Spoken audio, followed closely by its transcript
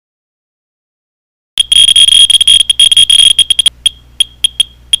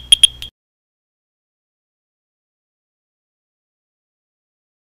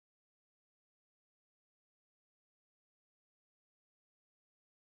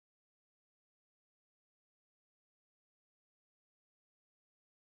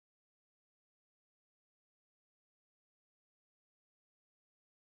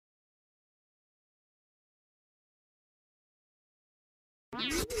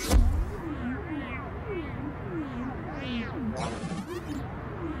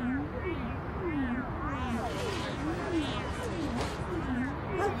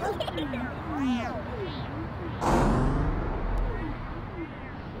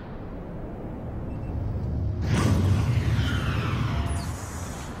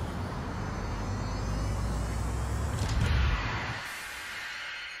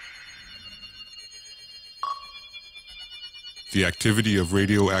The activity of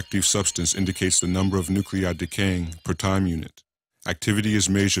radioactive substance indicates the number of nuclei decaying per time unit. Activity is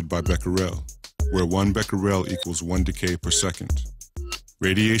measured by becquerel, where 1 becquerel equals 1 decay per second.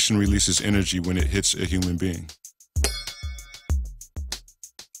 Radiation releases energy when it hits a human being.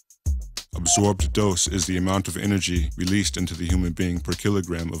 Absorbed dose is the amount of energy released into the human being per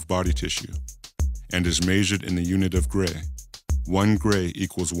kilogram of body tissue, and is measured in the unit of gray. 1 gray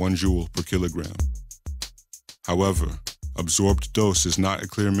equals 1 joule per kilogram. However, absorbed dose is not a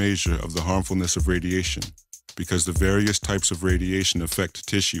clear measure of the harmfulness of radiation, because the various types of radiation affect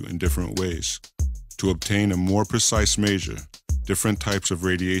tissue in different ways. To obtain a more precise measure, different types of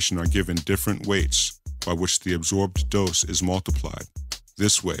radiation are given different weights by which the absorbed dose is multiplied.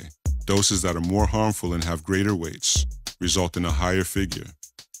 This way, doses that are more harmful and have greater weights result in a higher figure.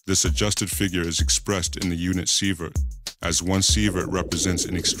 This adjusted figure is expressed in the unit sievert. As 1 sievert represents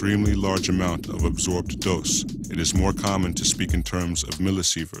an extremely large amount of absorbed dose, it is more common to speak in terms of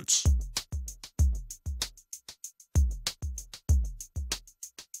millisieverts.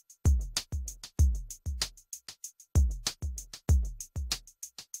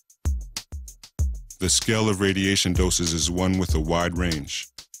 The scale of radiation doses is one with a wide range.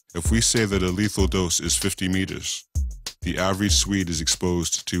 If we say that a lethal dose is 50 meters, the average Swede is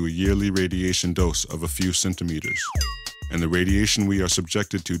exposed to a yearly radiation dose of a few centimeters, and the radiation we are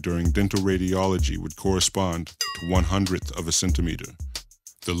subjected to during dental radiology would correspond to 1/100th of a centimeter.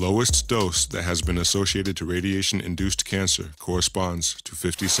 The lowest dose that has been associated to radiation-induced cancer corresponds to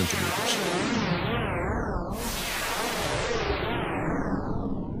 50 centimeters.